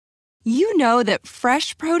you know that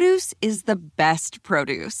fresh produce is the best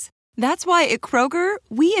produce. That's why at Kroger,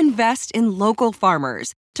 we invest in local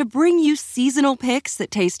farmers to bring you seasonal picks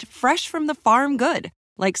that taste fresh from the farm good,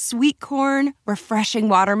 like sweet corn, refreshing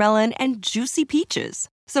watermelon, and juicy peaches.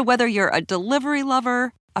 So whether you're a delivery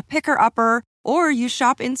lover, a picker-upper, or you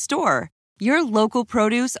shop in-store, your local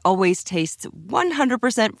produce always tastes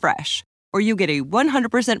 100% fresh, or you get a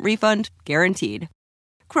 100% refund guaranteed.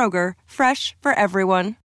 Kroger, fresh for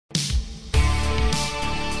everyone.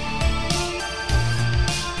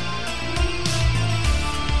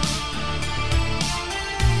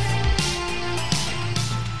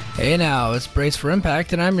 Hey now, it's Brace for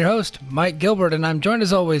Impact, and I'm your host, Mike Gilbert, and I'm joined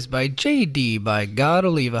as always by JD, by God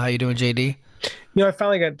Oliva. How you doing, JD? You know, I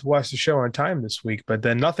finally got to watch the show on time this week, but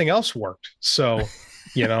then nothing else worked. So,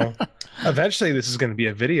 eventually this is going to be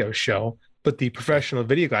a video show, but the professional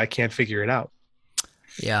video guy can't figure it out.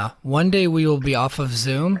 Yeah, one day we will be off of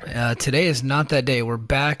Zoom. Today is not that day. We're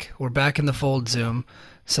back in the fold Zoom.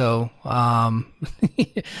 So,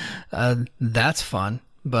 that's fun.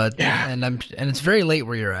 But yeah. and it's very late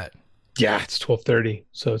where you're at. Yeah, it's 12:30,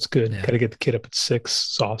 so it's good. Yeah. Got to get the kid up at 6.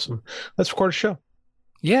 It's awesome. Let's record a show.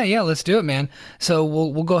 Yeah, let's do it, man. So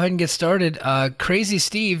we'll go ahead and get started. Crazy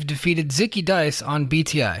Steve defeated Zicky Dice on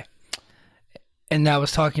BTI, and that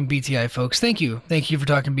was Talking BTI, folks. Thank you for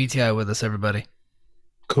talking BTI with us, everybody.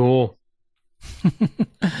 Cool.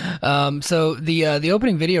 So the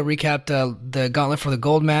opening video recapped the Gauntlet for the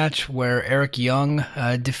Gold match, where Eric Young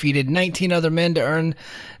defeated 19 other men to earn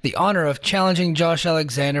the honor of challenging Josh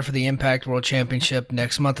Alexander for the Impact World Championship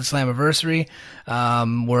next month at Slammiversary.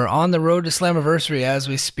 We're on the road to Slammiversary as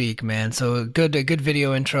we speak, man. So a good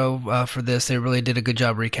video intro for this. They really did a good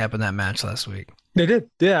job recapping that match last week. They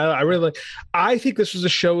did. Yeah, I think this was a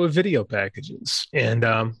show of video packages, and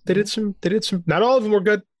they did some. Not all of them were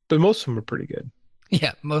good, but most of them were pretty good.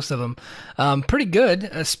 Yeah, most of them. Pretty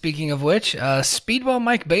good. Speaking of which, Speedball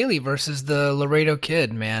Mike Bailey versus the Laredo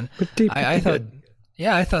Kid, man. I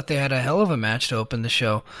thought they had a hell of a match to open the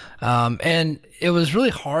show. And it was really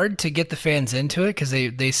hard to get the fans into it because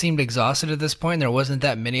they seemed exhausted at this point. There wasn't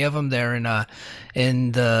that many of them there in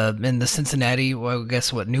the Cincinnati, well, I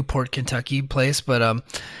guess Newport, Kentucky place. But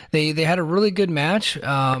they had a really good match.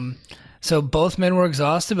 So both men were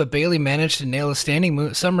exhausted, but Bailey managed to nail a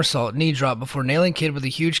standing somersault knee drop before nailing Kid with a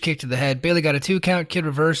huge kick to the head. Bailey got a 2 count. Kid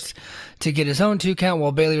reversed to get his own 2 count,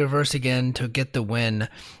 while Bailey reversed again to get the win.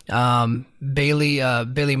 Bailey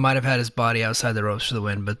might have had his body outside the ropes for the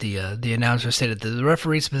win, but the announcer stated that the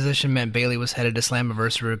referee's position meant Bailey was headed to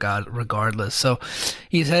Slammiversary regardless. So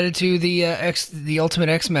he's headed to the Ultimate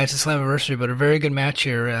X match at Slammiversary, but a very good match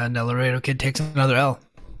here, and Laredo Kid takes another L.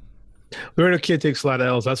 Laredo Kid takes a lot of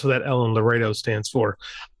L's. That's what that L in Laredo stands for.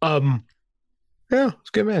 Yeah, it's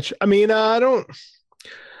a good match. I mean, I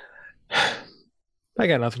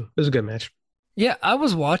got nothing. It was a good match. Yeah, I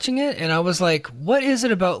was watching it and I was like, what is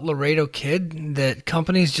it about Laredo Kid that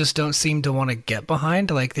companies just don't seem to want to get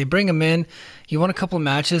behind? Like, they bring him in, he won a couple of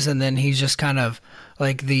matches, and then he's just kind of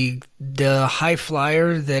like the high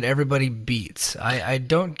flyer that everybody beats. I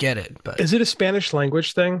don't get it. But is it a Spanish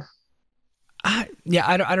language thing? I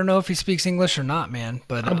don't know if he speaks English or not, man.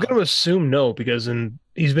 But I'm going to assume no, because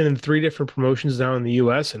he's been in 3 different promotions now in the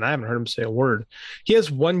U.S., and I haven't heard him say a word. He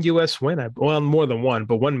has one U.S. win, more than one,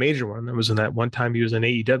 but one major one. That was in that one time he was in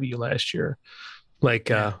AEW last year.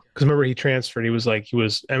 Because remember he transferred. He was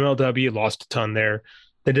MLW, lost a ton there.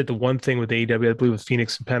 They did the one thing with AEW, I believe, with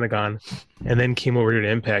Phoenix and Pentagon, and then came over here to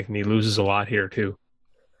Impact, and he loses a lot here too.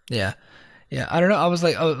 Yeah. I don't know. I was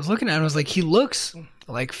looking at him. I was like, he looks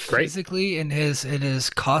like physically in his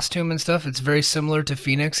costume and stuff. It's very similar to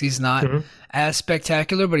Phoenix. He's not as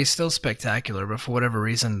spectacular, but he's still spectacular. But for whatever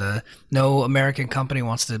reason, no American company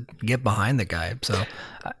wants to get behind the guy. So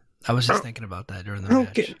I was just thinking about that during the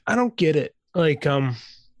match. I don't get it. I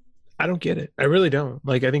don't get it. I really don't.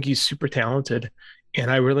 I think he's super talented,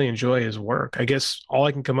 and I really enjoy his work. I guess all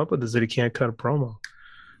I can come up with is that he can't cut a promo.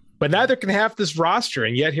 But neither can half this roster,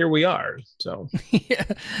 and yet here we are. So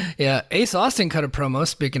yeah. Ace Austin cut a promo.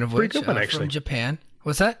 Speaking of which, good one, actually. From Japan.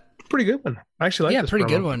 What's that? Pretty good one. I actually like this pretty promo.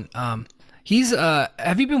 Good one. He's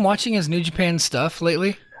have you been watching his New Japan stuff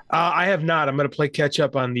lately? I have not. I'm going to play catch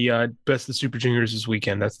up on the Best of the Super Juniors this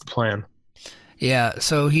weekend. That's the plan. Yeah,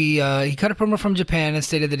 so he cut a promo from Japan and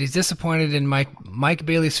stated that he's disappointed in Mike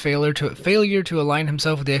Bailey's failure to align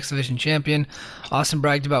himself with the X Division champion. Austin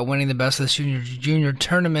bragged about winning the Best of the Junior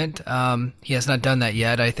tournament. He has not done that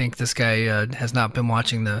yet. I think this guy has not been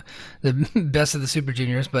watching the Best of the Super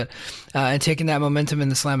Juniors, but and taking that momentum in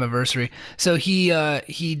the Slammiversary. So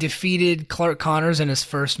he defeated Clark Connors in his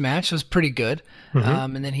first match. It was pretty good.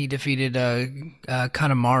 And then he defeated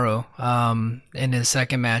Kanemaru in his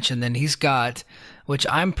second match, and then he's got, which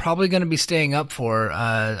I'm probably going to be staying up for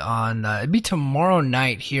it'd be tomorrow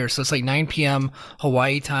night here, so it's like 9 p.m.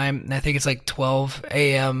 Hawaii time, and I think it's like 12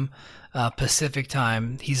 a.m. Pacific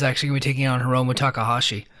time. He's actually going to be taking on Hiromu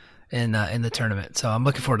Takahashi in the tournament, so I'm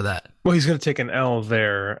looking forward to that. Well, he's going to take an L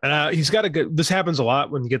there, and he's got a good. This happens a lot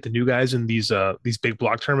when you get the new guys in these big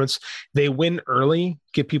block tournaments. They win early,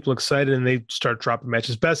 get people excited, and they start dropping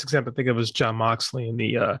matches. Best example I think of was Jon Moxley in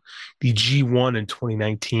the G1 in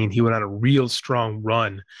 2019. He went on a real strong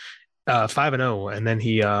run, 5-0, and then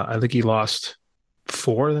he I think he lost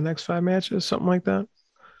 4 of the next 5 matches, something like that.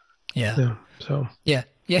 Yeah. So yeah,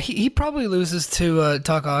 he probably loses to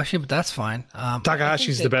Takahashi, but that's fine.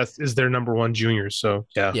 Takahashi's the best, is their number 1 junior, so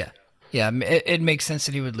yeah. Yeah, it makes sense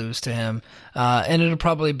that he would lose to him, and it'll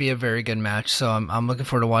probably be a very good match, so I'm looking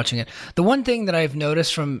forward to watching it. The one thing that I've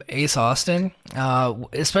noticed from Ace Austin,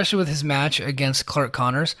 especially with his match against Clark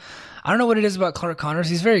Connors, I don't know what it is about Clark Connors.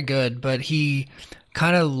 He's very good, but he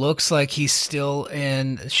kind of looks like he's still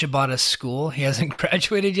in Shibata's school. He hasn't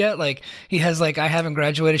graduated yet. Like, he has, like, I haven't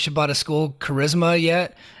graduated Shibata school charisma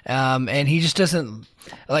yet. And he just doesn't,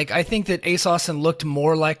 like, I think that Ace Austin looked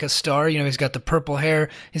more like a star. You know, he's got the purple hair,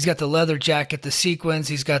 he's got the leather jacket, the sequins,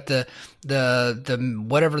 he's got the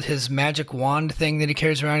whatever his magic wand thing that he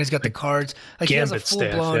carries around, he's got the cards. Like, he has a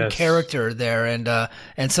full-blown character there.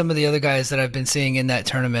 And some of the other guys that I've been seeing in that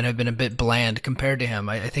tournament have been a bit bland compared to him.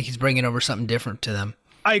 I think he's bringing over something different to them.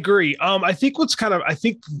 I agree. I think the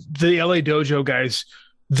LA Dojo guys,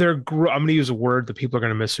 I'm going to use a word that people are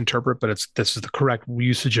going to misinterpret, but this is the correct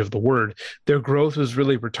usage of the word. Their growth was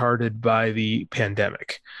really retarded by the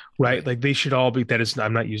pandemic, right? Like, they should all be,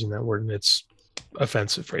 I'm not using that word, and it's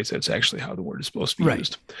offensive phrase. That's actually how the word is supposed to be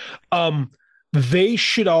used. They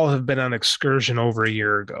should all have been on excursion over a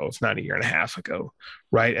year ago, if not a year and a half ago,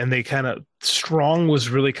 right? And they Strong was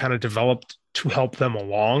really kind of developed to help them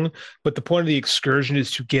along. But the point of the excursion is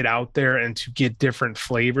to get out there and to get different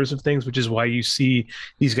flavors of things, which is why you see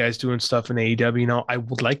these guys doing stuff in AEW. You know, I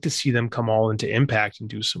would like to see them come all into Impact and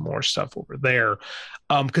do some more stuff over there.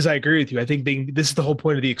 Because I agree with you. I think this is the whole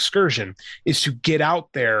point of the excursion, is to get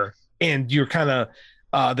out there, and you're kind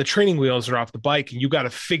of, the training wheels are off the bike, and you got to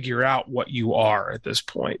figure out what you are at this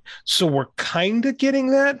point. So we're kind of getting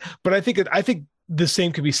that, but I think the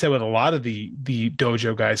same could be said with a lot of the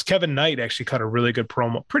dojo guys. Kevin Knight actually cut a really good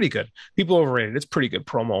promo, pretty good. People overrated. It's pretty good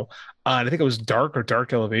promo. And I think it was Dark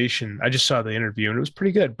Elevation. I just saw the interview and it was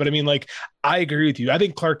pretty good. But I mean, like, I agree with you. I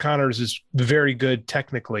think Clark Connors is very good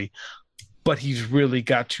technically, but he's really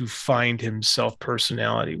got to find himself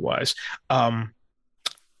personality wise.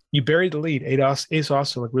 You buried the lead. Ace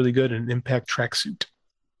Austin looked really good in an Impact tracksuit.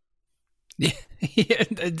 Yeah,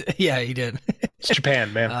 he did. It's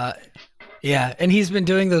Japan, man. Yeah, and he's been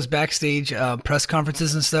doing those backstage press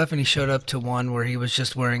conferences and stuff, and he showed up to one where he was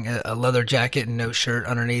just wearing a leather jacket and no shirt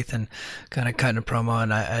underneath, and kind of cutting a promo,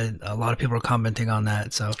 and a lot of people are commenting on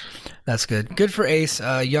that, so that's good. Good for Ace,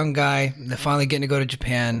 young guy, finally getting to go to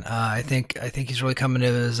Japan. I think he's really coming to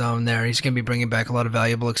his own there. He's going to be bringing back a lot of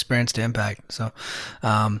valuable experience to Impact. So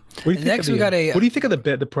next we got a. What do you think of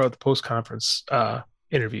the post conference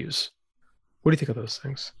interviews? What do you think of those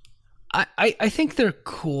things? I think they're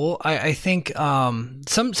cool. I think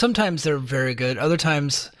sometimes they're very good. Other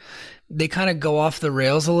times they kind of go off the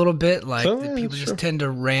rails a little bit. Like, people just tend to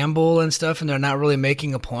ramble and stuff, and they're not really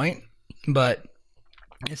making a point. But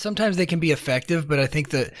sometimes they can be effective. But I think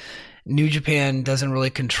that New Japan doesn't really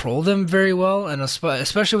control them very well, and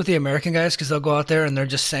especially with the American guys, because they'll go out there and they're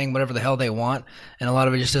just saying whatever the hell they want, and a lot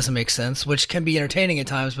of it just doesn't make sense, which can be entertaining at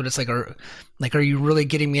times, but it's like, are you really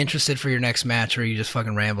getting me interested for your next match, or are you just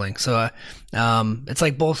fucking rambling? So it's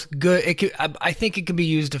like both good. I think it can be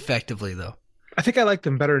used effectively, though. I think I like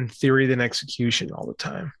them better in theory than execution all the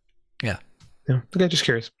time. Yeah. Okay, just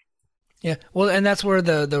curious. Yeah, well, and that's where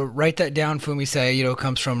the write that down Fumi say,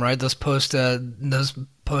 comes from, right? Those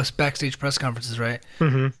post backstage press conferences, right?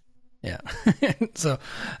 Mm-hmm. Yeah. So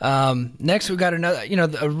next we got another,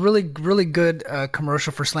 a really, really good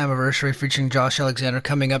commercial for Slammiversary featuring Josh Alexander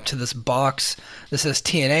coming up to this box that says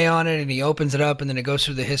TNA on it, and he opens it up, and then it goes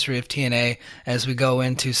through the history of TNA as we go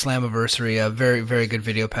into Slammiversary. A very, very good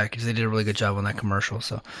video package. They did a really good job on that commercial,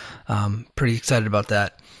 so pretty excited about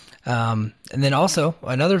that. And then also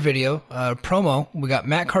another video promo. We got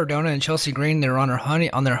Matt Cardona and Chelsea Green. They're on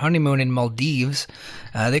their honeymoon in Maldives.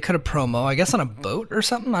 They cut a promo, I guess, on a boat or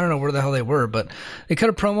something. I don't know where the hell they were, but they cut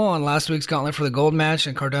a promo on last week's Gauntlet for the Gold match.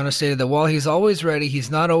 And Cardona stated that while he's always ready,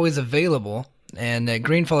 he's not always available. And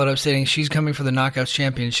Green followed up stating she's coming for the Knockouts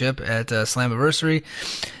Championship at Slammiversary.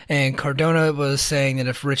 And Cardona was saying that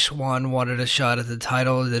if Rich Swann wanted a shot at the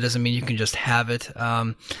title, that doesn't mean you can just have it.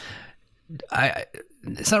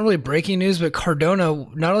 It's not really breaking news, but Cardona,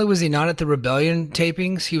 not only was he not at the Rebellion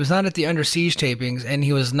tapings, he was not at the Under Siege tapings, and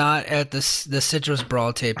he was not at the Citrus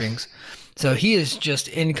Brawl tapings. So he is just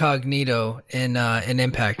incognito in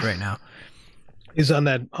Impact right now. He's on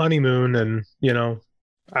that honeymoon, and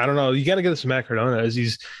I don't know. You got to get this to Matt Cardona, as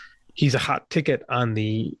he's a hot ticket on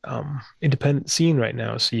the independent scene right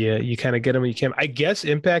now. So you kind of get him when you can. I guess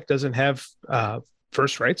Impact doesn't have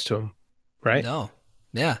first rights to him, right? No.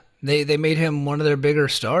 Yeah. They made him one of their bigger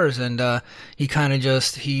stars, and he kind of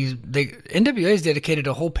NWA's dedicated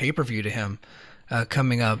a whole pay-per-view to him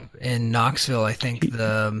coming up in Knoxville. I think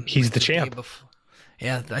he's the champ.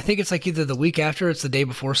 Yeah, I think it's like either the week after, it's the day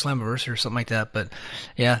before Slammiversary or something like that. But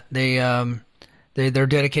yeah, they're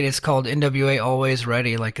dedicated. It's called NWA Always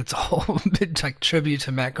Ready. Like, it's all like tribute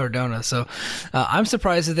to Matt Cardona. So I'm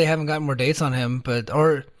surprised that they haven't gotten more dates on him,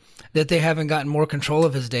 or that they haven't gotten more control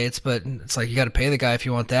of his dates. But it's like, you got to pay the guy if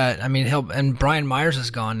you want that. I mean, and Brian Myers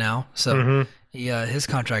is gone now, so his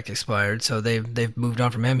contract expired. So they've moved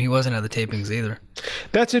on from him. He wasn't at the tapings either.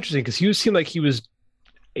 That's interesting, because he seemed like he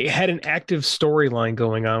had an active storyline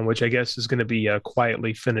going on, which I guess is going to be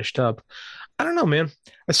quietly finished up. I don't know, man.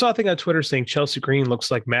 I saw a thing on Twitter saying Chelsea Green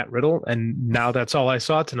looks like Matt Riddle, and now that's all I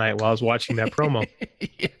saw tonight while I was watching that promo.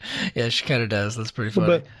 Yeah, she kind of does. That's pretty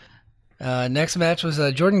funny. Next match was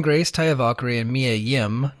Jordan Grace, Taya Valkyrie, and Mia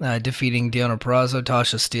Yim defeating Deonna Purrazzo,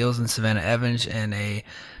 Tasha Steelz, and Savannah Evans in a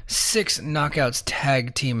 6 knockouts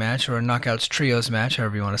tag team match, or a knockouts trios match,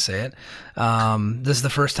 however you want to say it. This is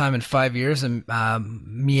the first time in 5 years, and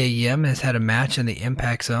Mia Yim has had a match in the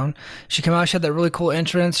Impact Zone. She came out, she had that really cool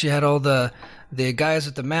entrance. She had all the guys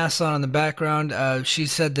with the masks on in the background. She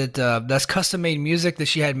said that that's custom-made music that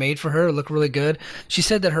she had made for her. It looked really good. She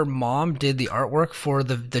said that her mom did the artwork for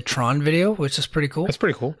the Tron video, which is pretty cool. That's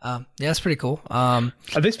pretty cool. Yeah, it's pretty cool. Are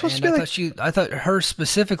they supposed to be I thought her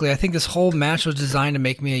specifically, I think this whole match was designed to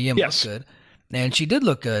make Mia Yim look good. And she did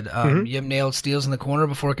look good. Yim nailed Steelz in the corner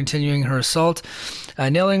before continuing her assault.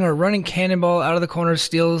 Nailing her running cannonball out of the corner,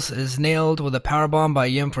 Steelz is nailed with a powerbomb by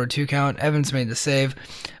Yim for a 2 count. Evans made the save.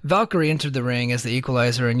 Valkyrie entered the ring as the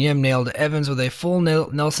equalizer, and Yim nailed Evans with a full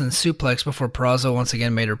Nelson suplex before Purrazzo once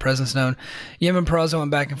again made her presence known. Yim and Purrazzo went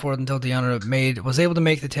back and forth until Deonna was able to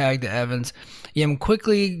make the tag to Evans. Yim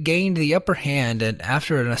quickly gained the upper hand, and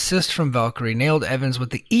after an assist from Valkyrie, nailed Evans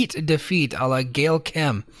with the Eat defeat a la Gail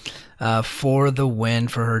Kim. For the win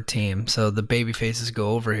for her team. So the baby faces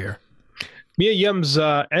go over here. Mia Yim's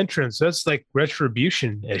entrance, that's like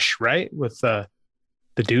Retribution-ish, right? With the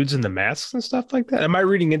dudes in the masks and stuff like that. Am I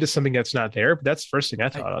reading into something that's not there? But that's the first thing I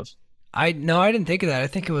thought of. No, I didn't think of that. I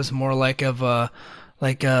think it was more like some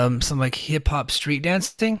like hip hop street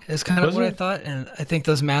dancing is kind of what I thought. And I think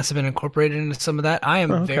those masks have been incorporated into some of that. I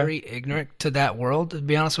am very ignorant to that world, to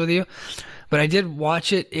be honest with you. But I did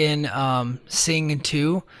watch it in Sing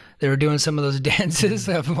 2. They were doing some of those dances.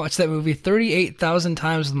 I've watched that movie 38,000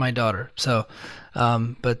 times with my daughter. So,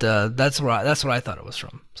 that's what I thought it was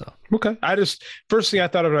from. So okay, first thing I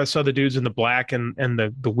thought of when I saw the dudes in the black and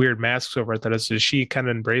the weird masks over it, that is she kind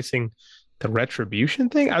of embracing the Retribution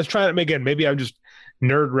thing? I was trying to maybe I'm just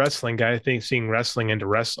nerd wrestling guy. I think seeing wrestling into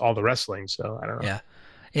all the wrestling. So I don't know.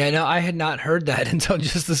 Yeah. No, I had not heard that until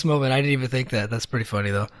just this moment. I didn't even think that. That's pretty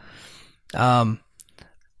funny though.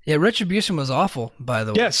 Yeah, Retribution was awful, by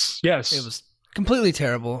the way. Yes. It was completely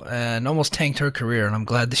terrible and almost tanked her career, and I'm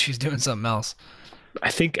glad that she's doing something else. I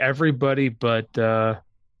think everybody but old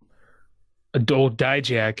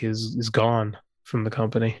Dijak is gone from the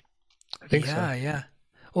company. I think so. Yeah.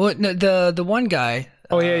 Well, no, the one guy...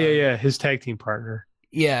 Oh, yeah. His tag team partner.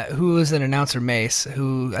 Yeah, who was an announcer, Mace,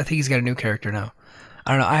 who I think he's got a new character now.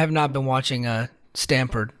 I don't know. I have not been watching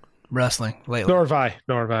Stampede wrestling lately. Nor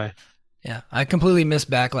have I. Yeah, I completely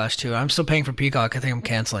missed Backlash too. I'm still paying for Peacock. I think I'm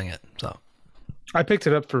canceling it. So I picked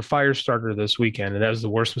it up for Firestarter this weekend, and that was the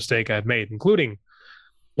worst mistake I've made, including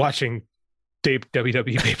watching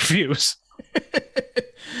WWE pay-per-views.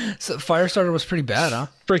 So Firestarter was pretty bad, huh?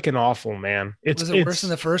 Freaking awful, man. Was it worse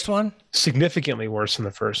than the first one? Significantly worse than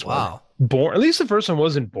the first one. Wow. At least the first one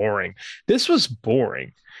wasn't boring. This was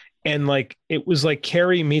boring. And it was like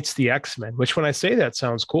Carrie meets the X-Men, which when I say that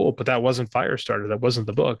sounds cool, but that wasn't Firestarter. That wasn't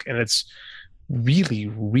the book. And it's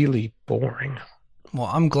really, really boring. Well,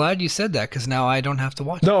 I'm glad you said that because now I don't have to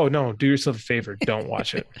watch it. No, do yourself a favor. Don't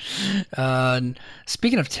watch it.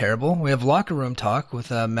 Speaking of terrible, we have Locker Room Talk with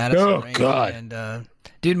Madison Rainey. God. And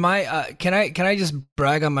dude, my can I just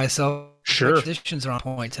brag on myself? Sure. Transitions are on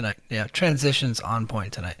point tonight. Yeah, transitions on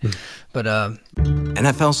point tonight. But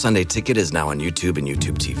NFL Sunday Ticket is now on YouTube and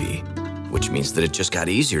YouTube TV, which means that it just got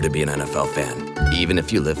easier to be an NFL fan, even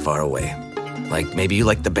if you live far away. Like maybe you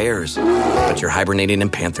like the Bears, but you're hibernating in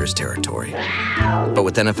Panthers territory. But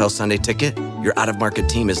with NFL Sunday Ticket, your out-of-market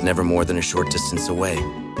team is never more than a short distance away.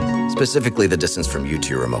 Specifically, the distance from you to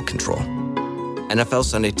your remote control. NFL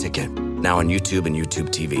Sunday Ticket, now on YouTube and YouTube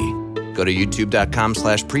TV. Go to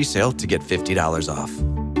youtube.com/presale to get $50 off.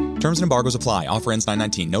 Terms and embargoes apply. Offer ends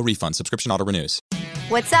 9/19. No refund. Subscription auto renews.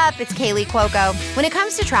 What's up? It's Kaylee Cuoco. When it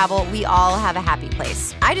comes to travel, we all have a happy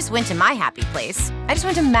place. I just went to my happy place. I just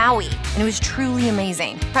went to Maui, and it was truly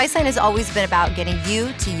amazing. Priceline has always been about getting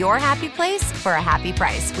you to your happy place for a happy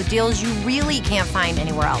price with deals you really can't find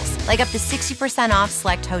anywhere else. Like up to 60% off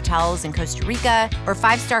select hotels in Costa Rica or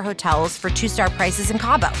 5-star hotels for 2-star prices in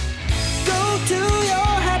Cabo. Go to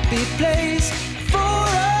your happy place for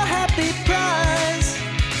a happy price.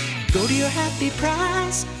 Go to your happy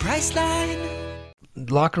price, Priceline.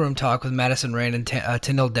 Locker Room Talk with Madison Rain and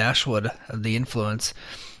Tanil Dashwood of The Influence.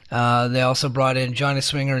 They also brought in Johnny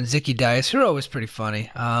Swinger and Zicky Dice, who are always pretty funny.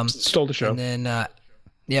 Stole the show. And then,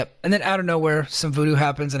 And then out of nowhere, some voodoo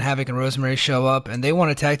happens and Havoc and Rosemary show up, and they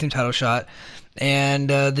want a tag team title shot. And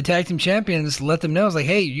the tag team champions let them know, it's like,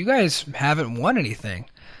 hey, you guys haven't won anything,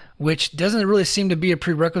 which doesn't really seem to be a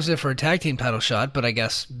prerequisite for a tag team title shot, but I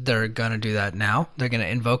guess they're going to do that now. They're going to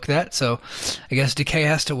invoke that. So I guess Decay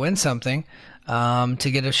has to win something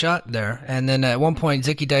to get a shot there. And then at one point,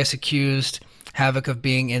 Zicky Dice accused Havoc of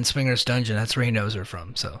being in Swinger's dungeon. That's where he knows her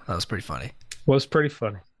from. So that was pretty funny. Was pretty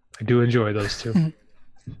funny. I do enjoy those two.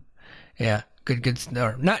 Yeah, good.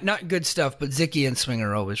 Or not good stuff, but Zicky and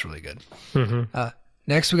Swinger are always really good. Mm-hmm.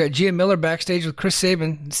 Next, we got Gia Miller backstage with Chris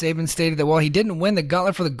Sabin. Sabin stated that while he didn't win the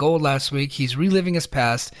Gauntlet for the Gold last week, he's reliving his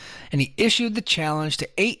past, and he issued the challenge to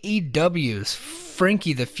AEW's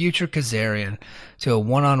Frankie the Future Kazarian to a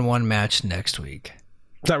one-on-one match next week.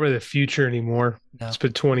 It's not really the future anymore. No, it's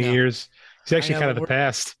been 20 years. It's actually kind of the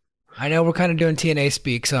past. I know we're kind of doing TNA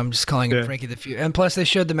speak, so I'm just calling him Frankie the Future. And plus, they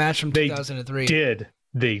showed the match from 2003.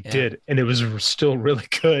 They did, and it was still really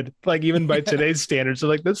good. Like, even by today's standards, they're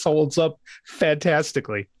like, this holds up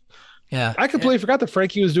fantastically. Yeah. I completely forgot that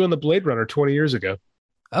Frankie was doing the Blade Runner 20 years ago.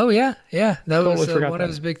 Oh, yeah. That totally was one of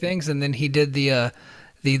his big things. And then he did the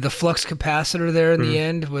flux capacitor there in the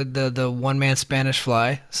end with the one-man Spanish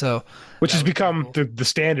fly. So, which has become the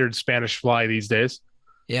standard Spanish fly these days.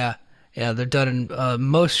 Yeah. Yeah, they're done in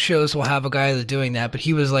most shows will have a guy that's doing that, but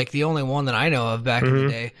he was like the only one that I know of back in the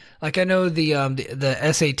day. Like, I know the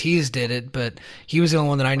SATs did it, but he was the only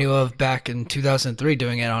one that I knew of back in 2003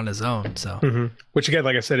 doing it on his own. So, which again,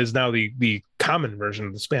 like I said, is now the common version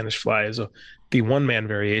of the Spanish fly, is the one-man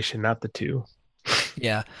variation, not the two.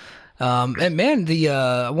 Yeah. And man,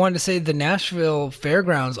 I wanted to say the Nashville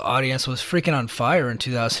Fairgrounds audience was freaking on fire in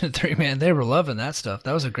 2003, man. They were loving that stuff.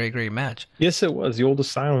 That was a great match. Yes, it was. The old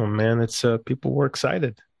Asylum, man. It's people were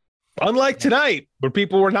excited. Unlike tonight, where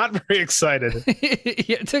people were not very excited.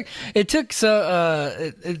 Yeah, it took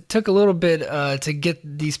a little bit to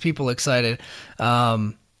get these people excited.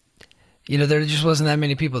 There just wasn't that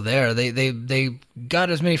many people there. They got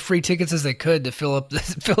as many free tickets as they could to fill up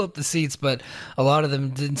the seats, but a lot of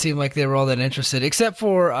them didn't seem like they were all that interested, except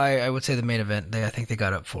for I would say the main event. I think they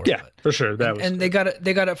got up for. Yeah, for sure. They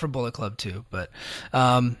got up for Bullet Club too. But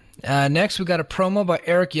next we got a promo by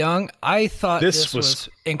Eric Young. I thought this was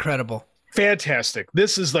incredible. Fantastic.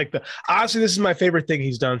 This is honestly, this is my favorite thing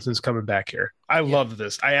he's done since coming back here. I love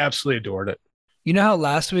this. I absolutely adored it. You know how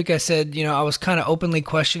last week I said, I was kind of openly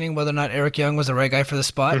questioning whether or not Eric Young was the right guy for the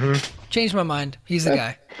spot? Changed my mind. He's the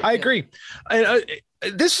guy. I agree.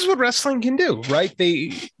 This is what wrestling can do, right?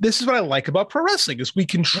 This is what I like about pro wrestling is we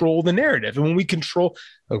control the narrative. And when we control,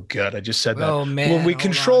 oh God, I just said that. Oh man. When we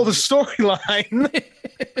control the storyline,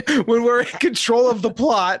 when we're in control of the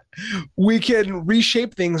plot, we can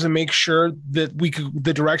reshape things and make sure that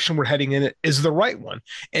the direction we're heading in is the right one.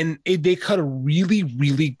 And they cut a really,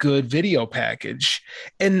 really good video package.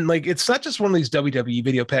 And it's not just one of these WWE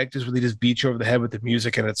video packages where they just beat you over the head with the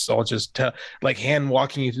music and it's all just hand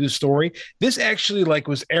walking you through the story. This actually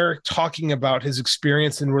was Eric talking about his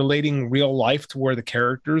experience and relating real life to where the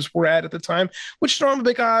characters were at the time, which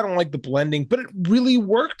normally I don't like the blending, but it really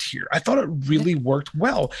worked here. I thought it really worked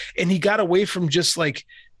well. And he got away from just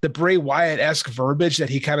the Bray Wyatt-esque verbiage that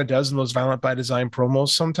he kind of does in those Violent by Design promos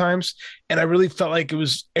sometimes. And I really felt like it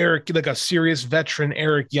was Eric, like a serious veteran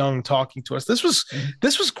Eric Young talking to us. This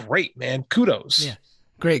was great, man. Kudos. Yeah,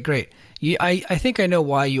 great. I think I know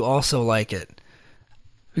why you also like it.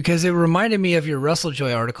 Because it reminded me of your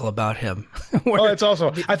WrestleJoy article about him. Oh, that's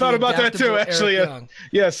also. I thought about that too, actually.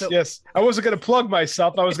 Yes. I wasn't going to plug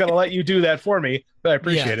myself. I was going to let you do that for me, but I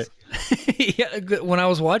appreciate it. Yeah, when I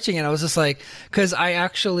was watching it, I was just like, because I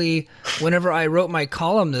actually, whenever I wrote my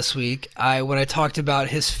column this week, when I talked about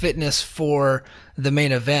his fitness for the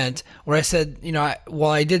main event, where I said,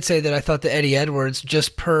 while I did say that I thought that Eddie Edwards,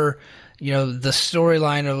 just per the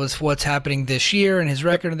storyline of what's happening this year and his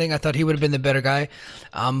record and thing, I thought he would have been the better guy.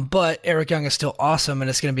 But Eric Young is still awesome, and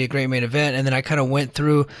it's going to be a great main event. And then I kind of went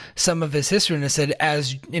through some of his history, and I said,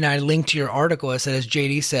 I linked to your article. I said, as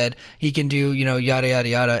JD said, he can do, yada, yada,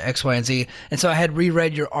 yada, X, Y, and Z. And so I had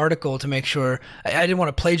reread your article to make sure I didn't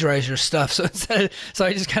want to plagiarize your stuff. So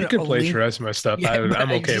I just kind of. You can plagiarize my stuff. Yeah,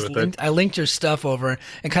 I'm okay with it. I linked your stuff over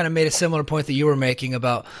and kind of made a similar point that you were making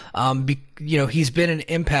about, he's been an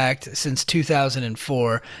Impact since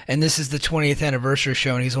 2004, and this is the 20th anniversary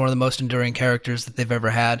show, and he's one of the most enduring characters that they've ever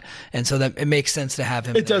had, and so that it makes sense to have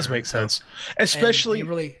him. It does make sense, especially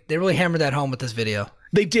they really hammered that home with this video.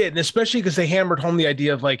 They did, and especially because they hammered home the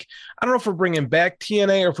idea of, like, I don't know if we're bringing back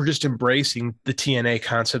TNA or if we're just embracing the TNA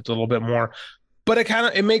concept a little bit more, but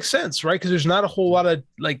it makes sense, right? Because there's not a whole lot of,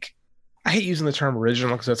 like, I hate using the term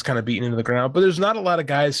original because that's kind of beaten into the ground, but there's not a lot of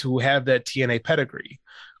guys who have that TNA pedigree.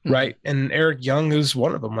 Right. And Eric Young is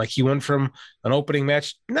one of them. Like, he went from an opening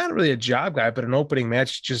match, not really a job guy, but an opening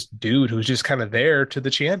match, just dude who's just kind of there, to the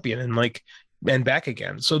champion and back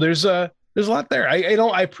again. So there's a lot there.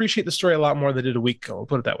 I appreciate the story a lot more than I did a week ago. I'll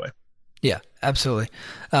put it that way. Yeah, absolutely.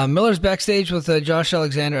 Miller's backstage with Josh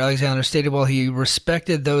Alexander. Alexander stated while he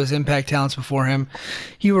respected those Impact talents before him,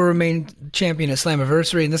 he will remain champion at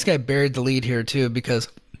Slammiversary. And this guy buried the lead here too, because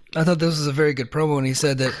I thought this was a very good promo when he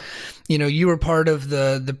said that, you were part of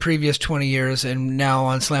the previous 20 years, and now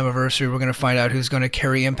on Slammiversary, we're going to find out who's going to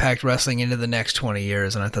carry Impact Wrestling into the next 20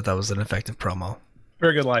 years. And I thought that was an effective promo.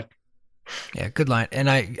 Very good line. Yeah, good line. And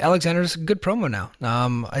Alexander's a good promo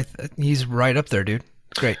now. He's right up there, dude.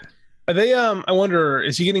 It's great. Are they? I wonder,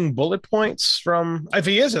 is he getting bullet points from? If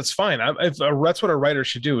he is, that's fine. That's what a writer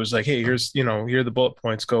should do. Is like, hey, here are the bullet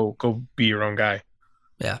points. Go be your own guy.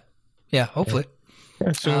 Yeah. Hopefully.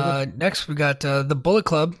 Yeah, next, we got the Bullet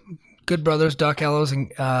Club. Good Brothers, Doc Gallows,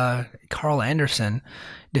 and Carl Anderson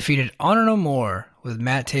defeated Honor No More with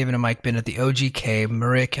Matt Taven and Mike Bennett. The OGK,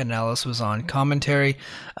 Maria Kanellis was on commentary.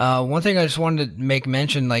 One thing I just wanted to make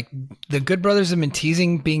mention, like, the Good Brothers have been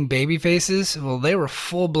teasing being baby faces. Well, they were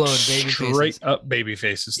full-blown baby faces. Straight up baby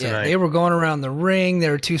faces tonight. Yeah, they were going around the ring. They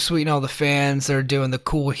were too sweet and all the fans. They were doing the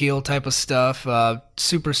cool heel type of stuff.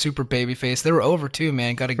 Super, super baby face. They were over too,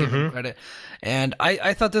 man. Got to give them credit. And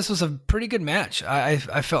I thought this was a pretty good match. I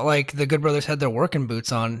felt like the Good Brothers had their working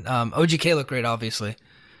boots on. OGK looked great, obviously.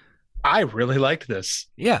 I really liked this.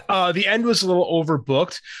 Yeah. The end was a little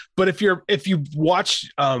overbooked, but if you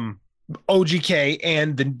watch OGK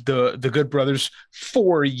and the Good Brothers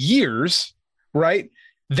for years, right?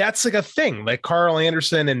 That's like a thing. Like Carl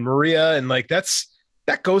Anderson and Maria, and like that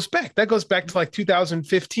goes back. That goes back to like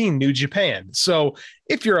 2015 New Japan. So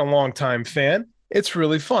if you're a longtime fan, it's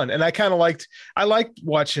really fun. And I liked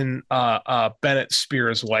watching Bennett spear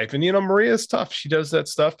his wife. And Maria's tough. She does that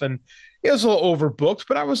stuff, and it was a little overbooked,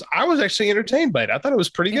 but I was actually entertained by it. I thought it was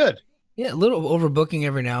pretty good. Yeah, a little overbooking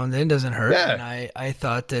every now and then doesn't hurt. Yeah. And I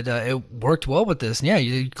thought that it worked well with this. And yeah,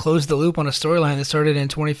 you closed the loop on a storyline that started in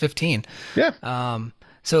 2015. Yeah.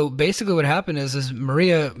 So basically what happened is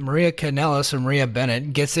Maria Kanellis, or Maria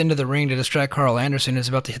Bennett, gets into the ring to distract Carl Anderson, who's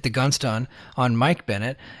about to hit the gun stun on Mike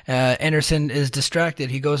Bennett. Anderson is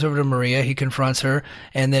distracted. He goes over to Maria. He confronts her.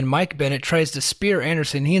 And then Mike Bennett tries to spear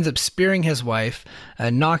Anderson. He ends up spearing his wife,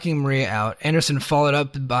 knocking Maria out. Anderson followed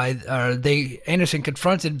up by Anderson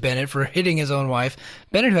confronted Bennett for hitting his own wife.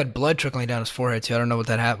 Bennett, who had blood trickling down his forehead too. I don't know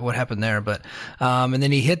what happened there, but and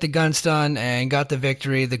then he hit the gun stun and got the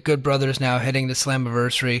victory. The Good Brothers now heading to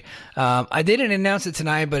Slammiversary. I didn't announce it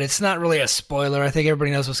tonight, but it's not really a spoiler. I think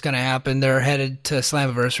everybody knows what's going to happen. They're headed to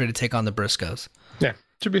Slammiversary to take on the Briscoes. Yeah,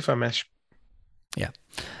 should be a fun match. Yeah.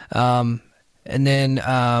 And then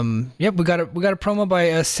we got a promo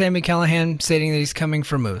by Sami Callihan stating that he's coming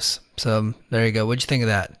for Moose. So there you go. What'd you think of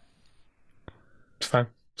that? It's fine.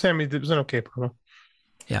 Sammy, it was an okay promo.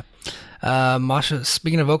 Yeah. Masha,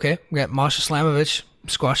 speaking of okay, we got Masha Slamovich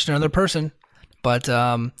squashed another person, but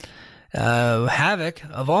Havoc,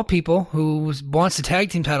 of all people, who wants a tag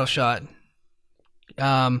team title shot,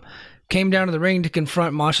 came down to the ring to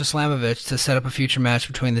confront Masha Slamovich to set up a future match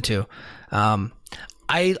between the two.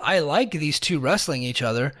 I like these two wrestling each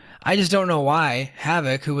other. I just don't know why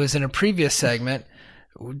Havoc, who was in a previous segment,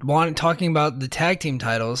 talking about the tag team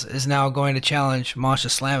titles, is now going to challenge Masha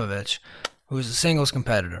Slamovich, who is a singles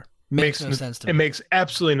competitor. Makes no sense to me. It makes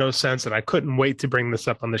absolutely no sense, and I couldn't wait to bring this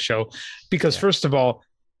up on the show because, first of all,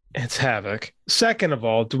 it's Havoc. Second of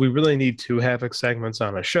all, do we really need 2 Havoc segments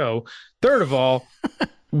on a show? Third of all,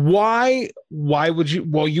 why would you?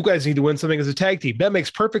 Well, you guys need to win something as a tag team. That makes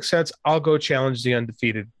perfect sense. I'll go challenge the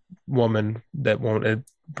undefeated woman that won't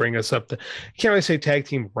bring us up to, can't really say tag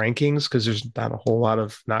team rankings because there's not a whole lot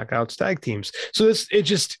of knockouts tag teams. So it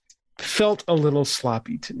just felt a little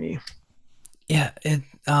sloppy to me. Yeah, it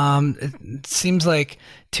seems like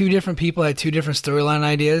 2 different people had 2 different storyline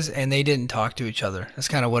ideas, and they didn't talk to each other. That's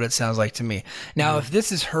kind of what it sounds like to me. Now, if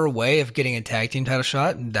this is her way of getting a tag team title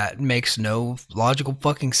shot, that makes no logical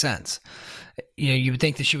fucking sense. You know, you would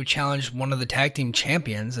think that she would challenge one of the tag team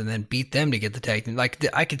champions and then beat them to get the tag team. Like,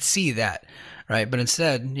 I could see that, right? But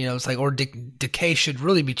instead, you know, it's like, or Decay should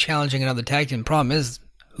really be challenging another tag team. The problem is,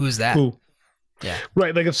 who's that? Who? Yeah.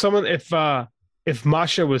 Right, like if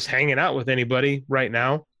Masha was hanging out with anybody right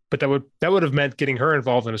now, but that would have meant getting her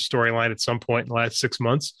involved in a storyline at some point in the last 6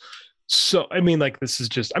 months. So, I mean, like, this is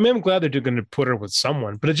just, I mean, I'm glad they're going to put her with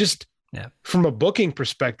someone, but it just, from a booking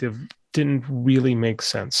perspective, didn't really make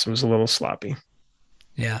sense. It was a little sloppy.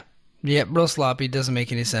 Yeah, real sloppy. Doesn't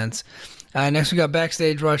make any sense. Next, we got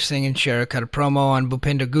backstage. Raj Singh and Shera cut a promo on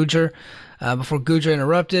Bhupinder Gujjar. Before Gujjar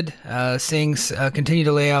interrupted, Singh continued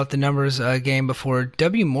to lay out the numbers game before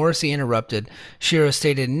W. Morrissey interrupted. Shera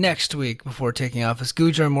stated next week before taking off as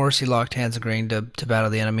Gujjar and Morrissey locked hands agreeing to battle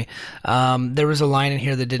the enemy. There was a line in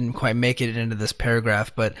here that didn't quite make it into this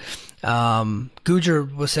paragraph, but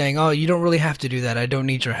Gujjar was saying, "Oh, you don't really have to do that. I don't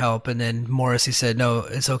need your help." And then Morrissey said, "No,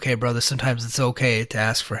 it's okay, brother. Sometimes it's okay to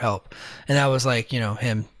ask for help." And that was like, you know,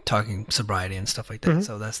 him talking sobriety and stuff like that. Mm-hmm.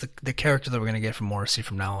 So that's the character that we're going to get from Morrissey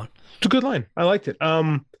from now on. It's a good line. I liked it.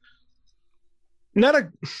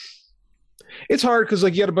 It's hard because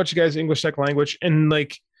like you had a bunch of guys English tech language and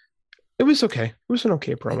like it was okay. It was an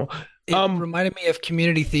okay promo. It reminded me of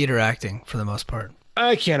community theater acting for the most part.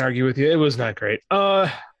 I can't argue with you. It was not great.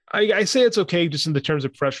 I say it's okay just in the terms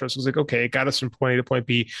of press rush. It was like, okay, it got us from point A to point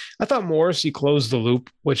B. I thought Morrissey closed the loop,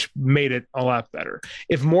 which made it a lot better.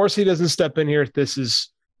 If Morrissey doesn't step in here, this is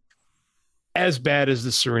as bad as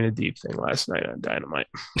the Serena Deeb thing last night on Dynamite.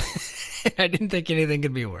 I didn't think anything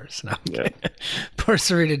could be worse. No. Yeah. Poor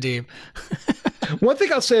Serena Deeb. One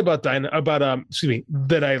thing I'll say about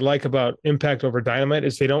that I like about Impact over Dynamite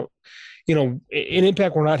is they don't, you know, in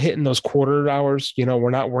Impact, we're not hitting those quarter hours. You know, we're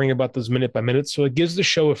not worrying about those minute by minute. So it gives the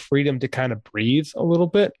show a freedom to kind of breathe a little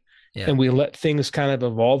bit. Yeah. And we let things kind of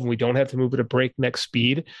evolve and we don't have to move at a breakneck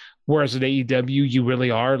speed. Whereas at AEW, you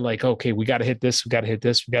really are like, okay, we got to hit this. We got to hit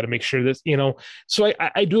this. We got to make sure this, you know, so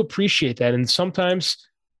I do appreciate that. And sometimes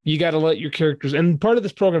you got to let your characters, and part of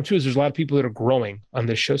this program too, is there's a lot of people that are growing on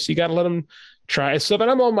this show. So you got to let them try stuff. And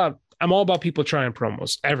I'm all about people trying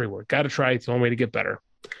promos everywhere. Got to try. It's the only way to get better.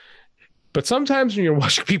 But sometimes when you're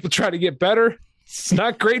watching people try to get better, it's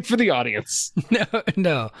not great for the audience.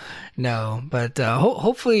 No. But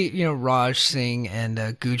hopefully, you know, Raj Singh and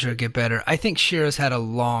Gujjar get better. I think Shera's had a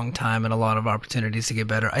long time and a lot of opportunities to get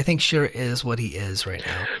better. I think Shera is what he is right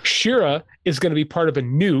now. Shera is going to be part of a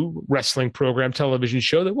new wrestling program television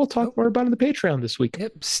show that we'll talk more about on the Patreon this week.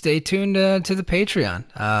 Yep. Stay tuned to the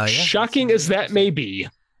Patreon. Shocking as that may be.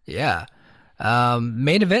 Yeah.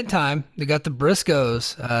 Main event time. They got the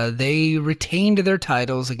Briscoes. They retained their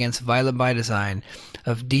titles against Violent by Design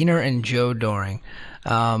of Diener and Joe Doring.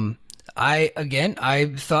 I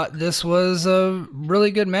thought this was a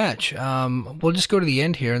really good match. We'll just go to the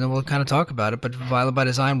end here and then we'll kind of talk about it. But Violent by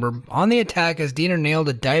Design were on the attack as Diener nailed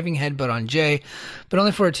a diving headbutt on Jay, but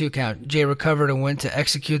only for a 2 count. Jay recovered and went to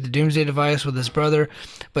execute the Doomsday Device with his brother,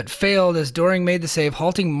 but failed as Doring made the save,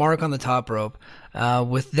 halting Mark on the top rope.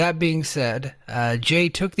 With that being said, Jay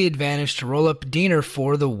took the advantage to roll up Diener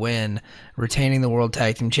for the win, retaining the World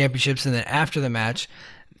Tag Team Championships. And then after the match,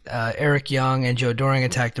 Eric Young and Joe Doring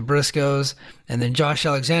attacked the Briscoes, and then Josh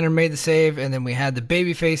Alexander made the save, and then we had the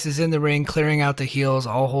baby faces in the ring clearing out the heels,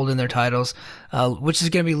 all holding their titles, which is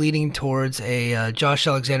going to be leading towards a Josh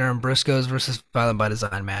Alexander and Briscoes versus Violent by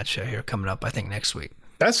Design match here coming up, I think, next week.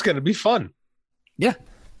 That's going to be fun. Yeah.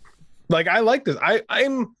 Like, I like this.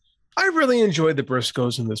 I really enjoyed the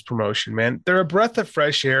Briscoes in this promotion, man. They're a breath of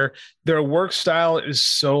fresh air. Their work style is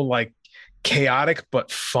so like chaotic but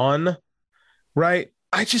fun, right?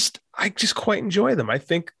 I just quite enjoy them. I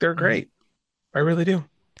think they're great. I really do.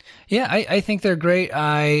 Yeah, I think they're great.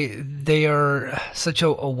 They are such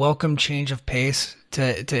a welcome change of pace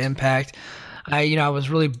to Impact. I was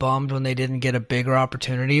really bummed when they didn't get a bigger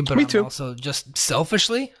opportunity, but Me I'm too. also just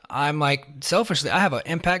selfishly, I have an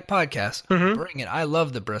Impact podcast. Bring it. I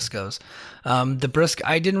love the Briscoes.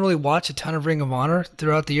 I didn't really watch a ton of Ring of Honor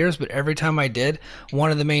throughout the years, but every time I did,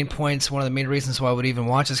 one of the main reasons why I would even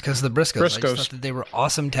watch is because of the Briscoes. I just thought that they were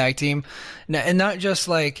awesome tag team. And not just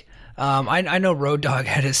like, I know Road Dogg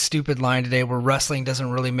had his stupid line today where wrestling doesn't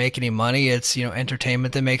really make any money. It's,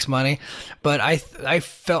 entertainment that makes money. But I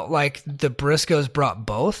felt like the Briscoes brought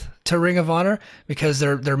both to Ring of Honor because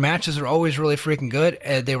their matches are always really freaking good.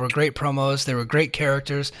 They were great promos. They were great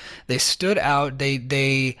characters. They stood out.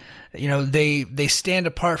 They stand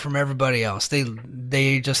apart from everybody else.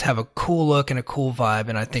 They just have a cool look and a cool vibe,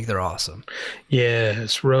 and I think they're awesome.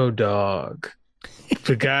 Yes, Road Dogg.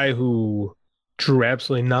 The guy who drew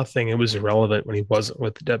absolutely nothing. It was irrelevant when he wasn't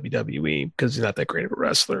with the WWE because he's not that great of a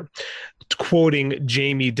wrestler. Quoting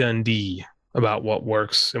Jamie Dundee about what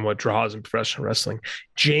works and what draws in professional wrestling.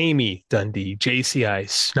 Jamie Dundee,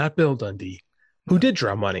 JCI, not Bill Dundee, who did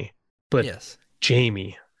draw money, but yes,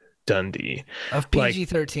 Jamie Dundee. Of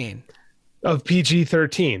PG-13. Of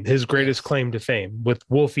PG-13, his greatest claim to fame with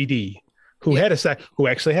Wolfie D, who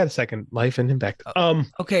actually had a second life in Impact.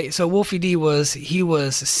 Okay, so Wolfie D was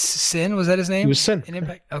Sin, was that his name? He was Sin in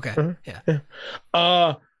Impact. Okay,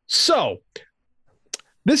 yeah. So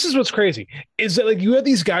this is what's crazy is that like you had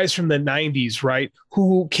these guys from the 90s, right,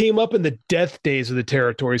 who came up in the death days of the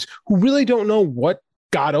territories, who really don't know what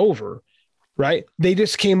got over, right? They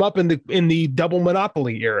just came up in the double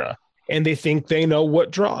monopoly era. And they think they know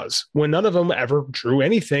what draws when none of them ever drew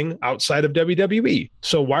anything outside of WWE.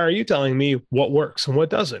 So why are you telling me what works and what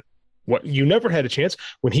doesn't? What you never had a chance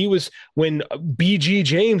when BG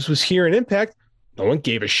James was here in Impact. No one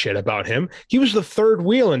gave a shit about him. He was the third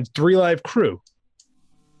wheel in 3 Live Crew,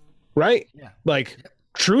 right? Yeah.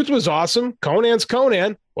 Truth was awesome. Conan's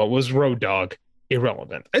Conan. What was Road Dogg?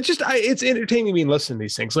 Irrelevant. It's entertaining me listening to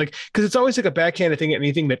these things, because it's always like a backhanded thing at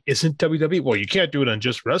anything that isn't WWE. Well, you can't do it on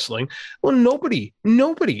just wrestling. Well, nobody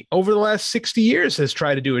over the last 60 years has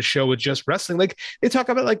tried to do a show with just wrestling. Like they talk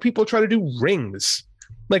about people try to do rings.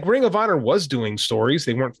 Like Ring of Honor was doing stories.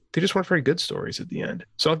 They just weren't very good stories at the end.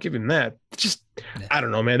 So I'll give him that. I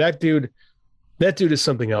don't know, man. That dude is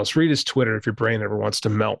something else. Read his Twitter if your brain ever wants to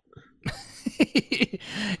melt.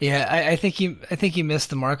 Yeah, I think he missed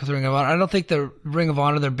the mark with Ring of Honor. I don't think the Ring of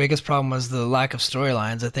Honor, their biggest problem was the lack of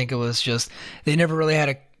storylines. I think it was just they never really had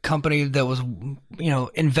a company that was,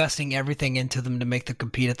 investing everything into them to make them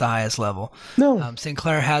compete at the highest level. No.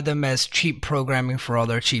 Sinclair had them as cheap programming for all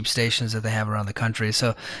their cheap stations that they have around the country.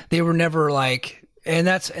 So they were never and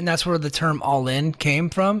that's where the term all in came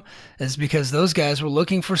from, is because those guys were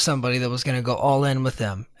looking for somebody that was going to go all in with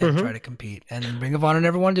them and try to compete. And Ring of Honor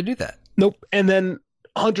never wanted to do that. Nope. And then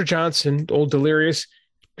Hunter Johnson, old Delirious,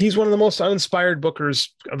 he's one of the most uninspired bookers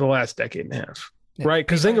of the last decade and a half, right?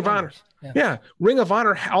 Because Ring of Honor, Ring of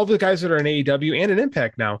Honor, all the guys that are in AEW and in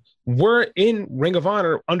Impact now were in Ring of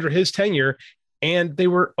Honor under his tenure, and they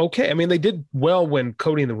were okay. I mean, they did well when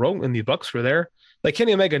Cody and the Bucks were there. Like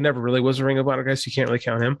Kenny Omega never really was a Ring of Honor guy, so you can't really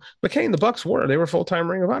count him. But Kenny and the Bucks were. They were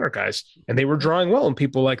full-time Ring of Honor guys, and they were drawing well, and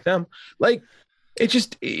people like them.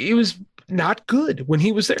 It was not good when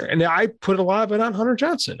he was there. And I put a lot of it on Hunter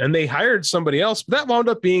Johnson, and they hired somebody else, but that wound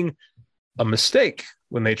up being a mistake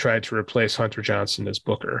when they tried to replace Hunter Johnson as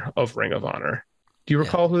booker of Ring of Honor. Do you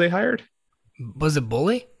recall who they hired? Was it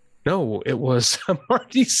Bully? No, it was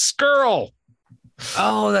Marty Scurll.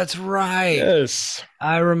 Oh, that's right. Yes.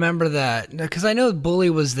 I remember that because I know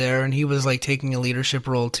Bully was there and he was taking a leadership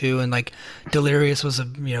role too. And Delirious was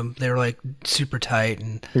they were super tight.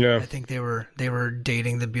 And I think they were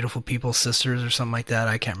dating the Beautiful People's sisters or something like that.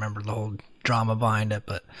 I can't remember the whole drama behind it,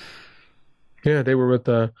 but yeah, they were with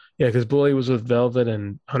because Bully was with Velvet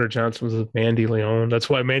and Hunter Johnson was with Mandy Leon. That's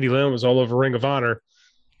why Mandy Leon was all over Ring of Honor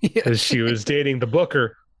because she was dating the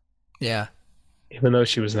booker. Yeah. Even though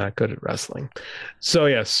she was not good at wrestling. So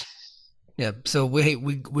yes. Yeah. So we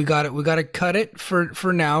got it. We got to cut it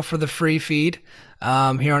for now for the free feed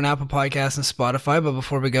here on Apple Podcasts and Spotify. But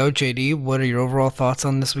before we go, JD, what are your overall thoughts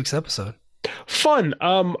on this week's episode? Fun.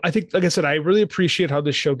 I think, like I said, I really appreciate how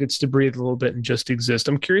this show gets to breathe a little bit and just exist.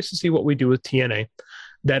 I'm curious to see what we do with TNA.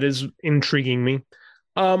 That is intriguing me.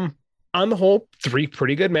 On the whole, 3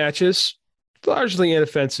 pretty good matches, largely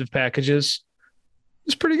inoffensive packages.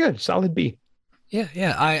 It's pretty good. Solid B.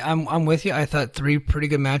 Yeah, I'm with you. I thought 3 pretty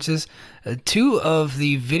good matches. 2 of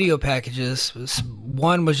the video packages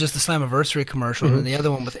one was just the Slammiversary commercial, and the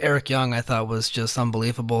other one with Eric Young I thought was just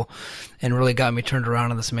unbelievable and really got me turned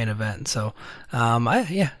around on this main event. So,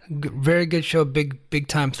 very good show. Big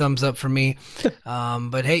time thumbs up for me.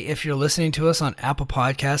 But hey, if you're listening to us on Apple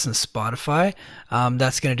Podcasts and Spotify,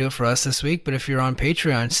 that's going to do it for us this week. But if you're on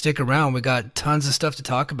Patreon, stick around. We got tons of stuff to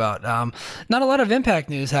talk about. Not a lot of Impact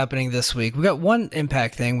news happening this week. We got one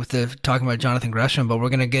Impact thing with talking about Jonathan Gresham, but we're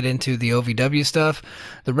going to get into the OVW stuff,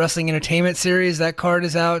 the Wrestling Entertainment Series, that card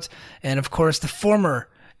is out, and of course the former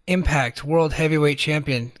Impact World Heavyweight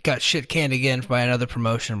Champion got shit canned again by another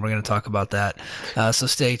promotion. We're going to talk about that. So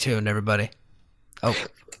stay tuned, everybody. Oh,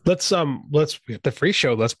 let's the free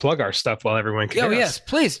show. Let's plug our stuff while everyone can. Oh yes,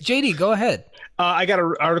 please, JD, go ahead. I got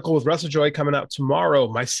an article with WrestleJoy coming out tomorrow.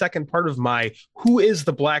 My second part of my "Who is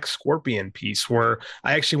the Black Scorpion" piece, where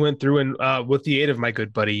I actually went through and, with the aid of my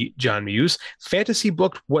good buddy John Muse, fantasy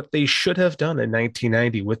booked what they should have done in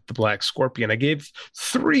 1990 with the Black Scorpion. I gave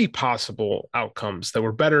 3 possible outcomes that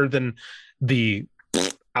were better than the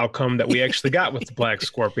outcome that we actually got with the Black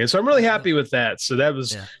Scorpion. So I'm really happy with that. So that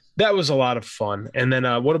was a lot of fun. And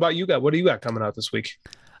then what about you got? What do you got coming out this week?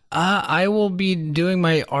 I will be doing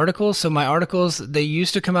my articles. So my articles, they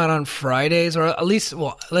used to come out on Fridays, or at least,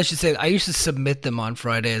 well, let's just say I used to submit them on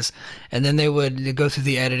Fridays, and then they would go through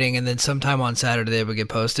the editing, and then sometime on Saturday they would get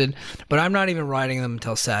posted. But I'm not even writing them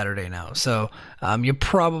until Saturday now. So you'll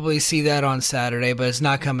probably see that on Saturday, but it's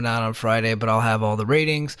not coming out on Friday. But I'll have all the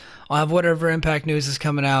ratings. I'll have whatever Impact news is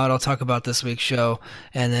coming out. I'll talk about this week's show,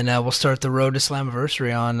 and then we'll start the road to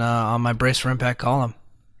Slammiversary on my Brace for Impact column.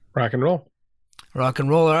 Rock and roll. Rock and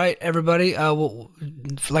roll. All right, everybody.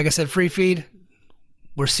 Like I said, free feed.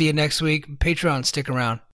 We'll see you next week. Patreon, stick around.